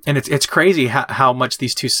 and it's crazy how much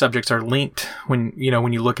these two subjects are linked when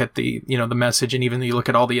you look at the message, and even you look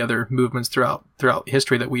at all the other movements throughout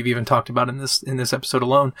history that we've even talked about in this episode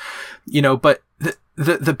alone, but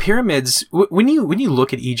the pyramids, when you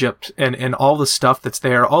look at Egypt and all the stuff that's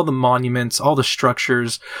there, all the monuments, all the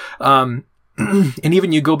structures, and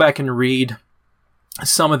even you go back and read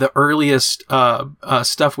some of the earliest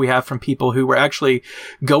stuff we have from people who were actually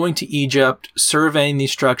going to Egypt, surveying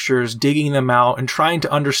these structures, digging them out, and trying to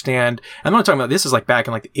understand. I'm not talking about this is like back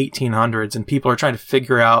in like the 1800s, and people are trying to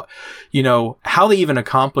figure out, how they even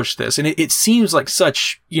accomplished this. And it seems like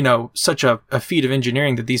such a feat of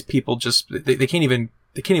engineering that these people just they couldn't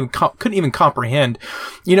even comprehend.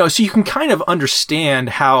 So you can kind of understand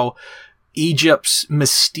how Egypt's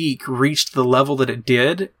mystique reached the level that it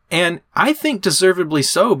did. And I think deservedly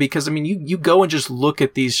so, because, I mean, you go and just look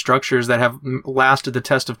at these structures that have lasted the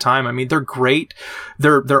test of time. I mean, they're great.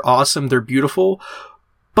 They're awesome. They're beautiful.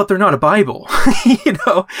 But they're not a Bible.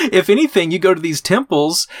 If anything, you go to these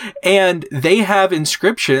temples and they have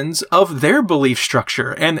inscriptions of their belief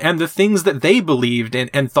structure and the things that they believed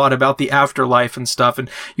and thought about the afterlife and stuff. And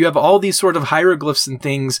you have all these sort of hieroglyphs and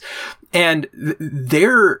things, and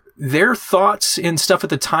their thoughts and stuff at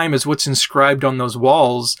the time is what's inscribed on those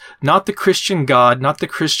walls, not the Christian God, not the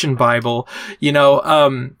Christian Bible,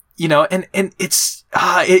 and it's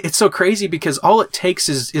so crazy, because all it takes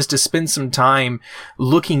is to spend some time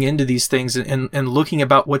looking into these things and looking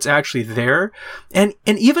about what's actually there. And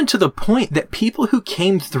even to the point that people who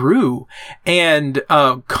came through and,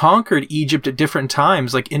 conquered Egypt at different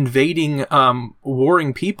times, like invading,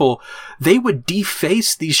 warring people, they would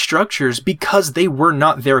deface these structures because they were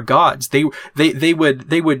not their gods. They would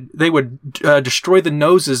destroy the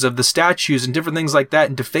noses of the statues and different things like that,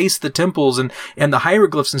 and deface the temples and the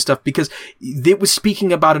hieroglyphs and stuff, because it was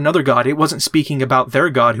speaking about another god. It wasn't speaking about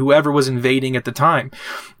their god, whoever was invading at the time.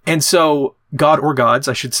 And so, God or gods,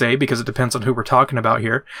 I should say, because it depends on who we're talking about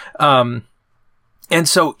here. And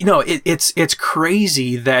so, it's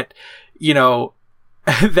crazy that,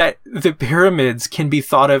 that the pyramids can be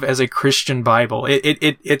thought of as a Christian Bible.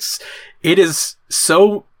 It is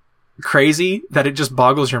so crazy that it just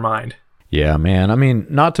boggles your mind. Yeah, man. I mean,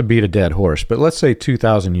 not to beat a dead horse, but let's say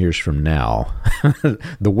 2,000 years from now,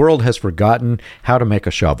 the world has forgotten how to make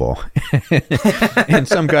a shovel. And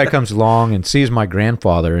some guy comes along and sees my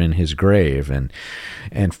grandfather in his grave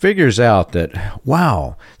and figures out that,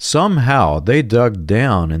 wow, somehow they dug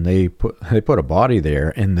down and they put a body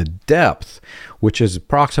there, and the depth, which is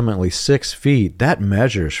approximately 6 feet, that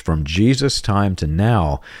measures from Jesus' time to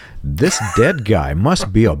now. This dead guy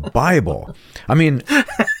must be a Bible. I mean,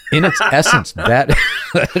 in its essence, that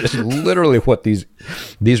is literally what these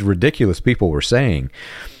ridiculous people were saying.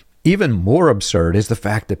 Even more absurd is the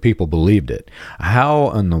fact that people believed it.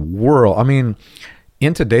 How in the world? I mean,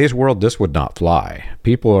 in today's world, this would not fly.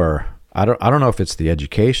 People are, I don't know if it's the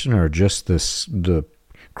education or just the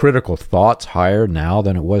critical thought's higher now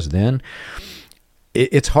than it was then.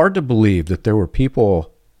 It's hard to believe that there were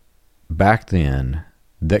people back then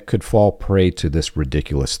that could fall prey to this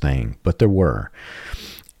ridiculous thing, but there were.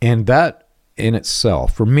 And that in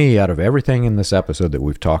itself, for me, out of everything in this episode that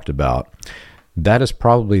we've talked about, that is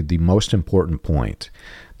probably the most important point,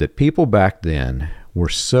 that people back then were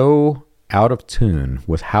so out of tune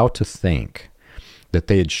with how to think that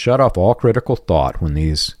they had shut off all critical thought when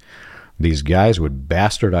these guys would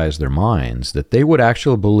bastardize their minds, that they would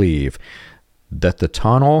actually believe that the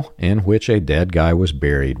tunnel in which a dead guy was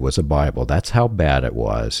buried was a Bible. That's how bad it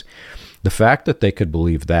was. The fact that they could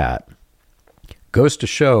believe that goes to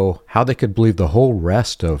show how they could believe the whole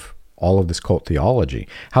rest of all of this cult theology,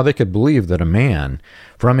 how they could believe that a man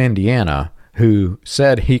from Indiana who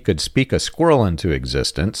said he could speak a squirrel into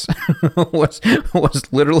existence was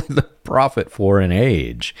literally the prophet for an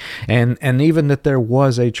age, and even that there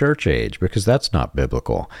was a church age, because that's not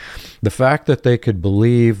biblical. The fact that they could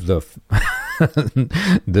believe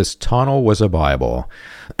this tunnel was a Bible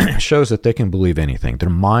shows that they can believe anything. Their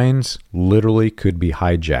minds literally could be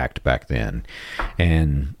hijacked back then.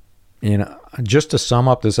 And just to sum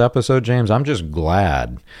up this episode, James, I'm just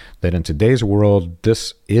glad that in today's world,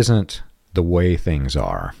 this isn't the way things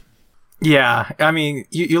are. Yeah, I mean,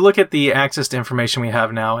 you look at the access to information we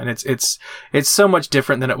have now, and it's so much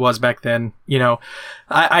different than it was back then.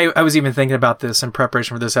 I was even thinking about this in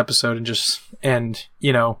preparation for this episode, and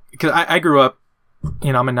because I grew up,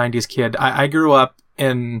 I'm a 90s kid. I grew up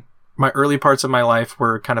in my early parts of my life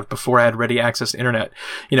were kind of before I had ready access to internet,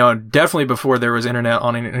 you know, and definitely before there was internet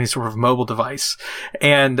on any sort of mobile device.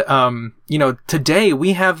 And, you know, today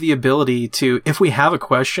we have the ability to, if we have a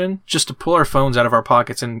question, just to pull our phones out of our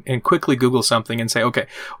pockets and quickly Google something and say, okay,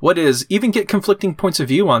 even get conflicting points of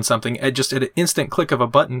view on something at an instant click of a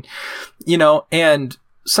button, you know, and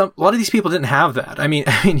a lot of these people didn't have that. I mean,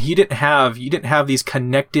 you didn't have these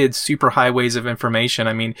connected superhighways of information.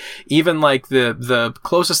 I mean, even like the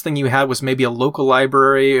closest thing you had was maybe a local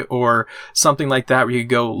library or something like that where you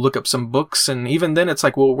go look up some books. And even then it's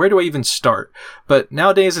like, well, where do I even start? But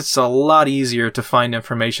nowadays it's a lot easier to find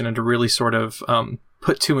information and to really sort of,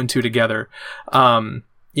 put two and two together.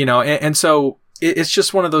 You know, and so it's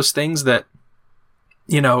just one of those things that,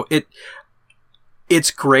 you know, it's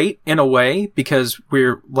great in a way because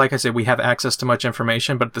like I said, we have access to much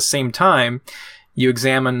information, but at the same time, you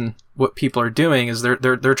examine what people are doing is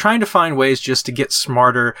they're trying to find ways just to get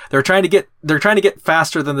smarter. They're trying to get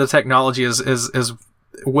faster than the technology is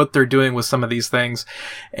what they're doing with some of these things.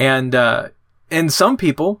 And some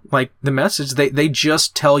people, like the message, they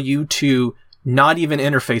just tell you to not even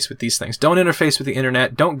interface with these things. Don't interface with the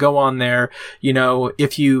internet. Don't go on there. You know,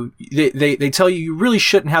 if they tell you really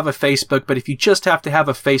shouldn't have a Facebook, but if you just have to have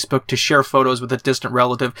a Facebook to share photos with a distant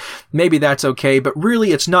relative, maybe that's okay. But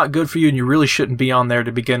really, it's not good for you and you really shouldn't be on there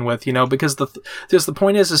to begin with, you know, because the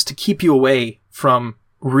point is to keep you away from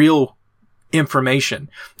real information.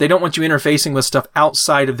 They don't want you interfacing with stuff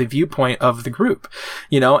outside of the viewpoint of the group,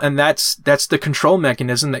 you know, and that's the control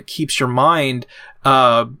mechanism that keeps your mind,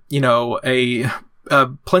 you know, a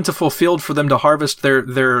plentiful field for them to harvest their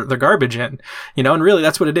garbage in, you know, and really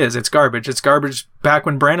that's what it is. It's garbage. It's garbage back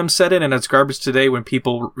when Branham said it, and it's garbage today when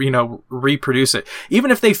people, you know, reproduce it.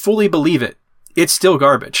 Even if they fully believe it, it's still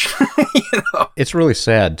garbage. You know? It's really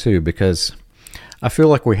sad too, because I feel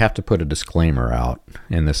like we have to put a disclaimer out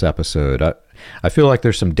in this episode. I feel like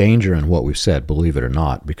there's some danger in what we've said, believe it or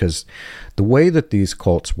not, because the way that these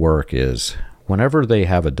cults work is whenever they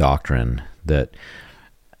have a doctrine that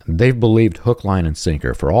they've believed hook, line, and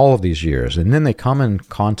sinker for all of these years, and then they come in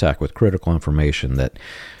contact with critical information that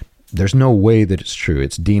there's no way that it's true,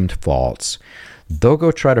 it's deemed false, they'll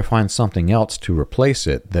go try to find something else to replace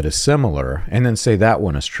it that is similar and then say that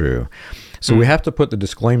one is true. So we have to put the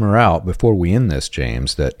disclaimer out before we end this,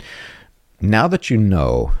 James, that now that you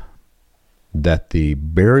know that the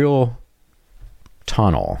burial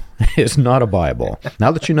tunnel is not a Bible,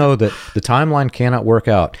 now that you know that the timeline cannot work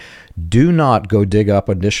out, do not go dig up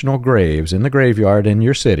additional graves in the graveyard in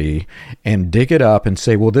your city and dig it up and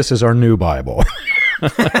say, well, this is our new Bible.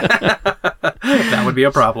 That would be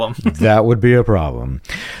a problem. That would be a problem.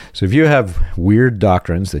 So if you have weird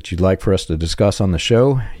doctrines that you'd like for us to discuss on the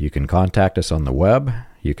show, you can contact us on the web.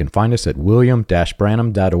 You can find us at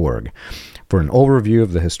william-branham.org. For an overview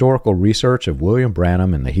of the historical research of William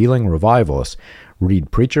Branham and the Healing Revivalists,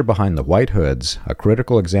 read Preacher Behind the White Hoods, a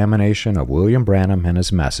critical examination of William Branham and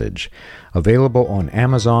his message. Available on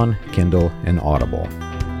Amazon, Kindle, and Audible.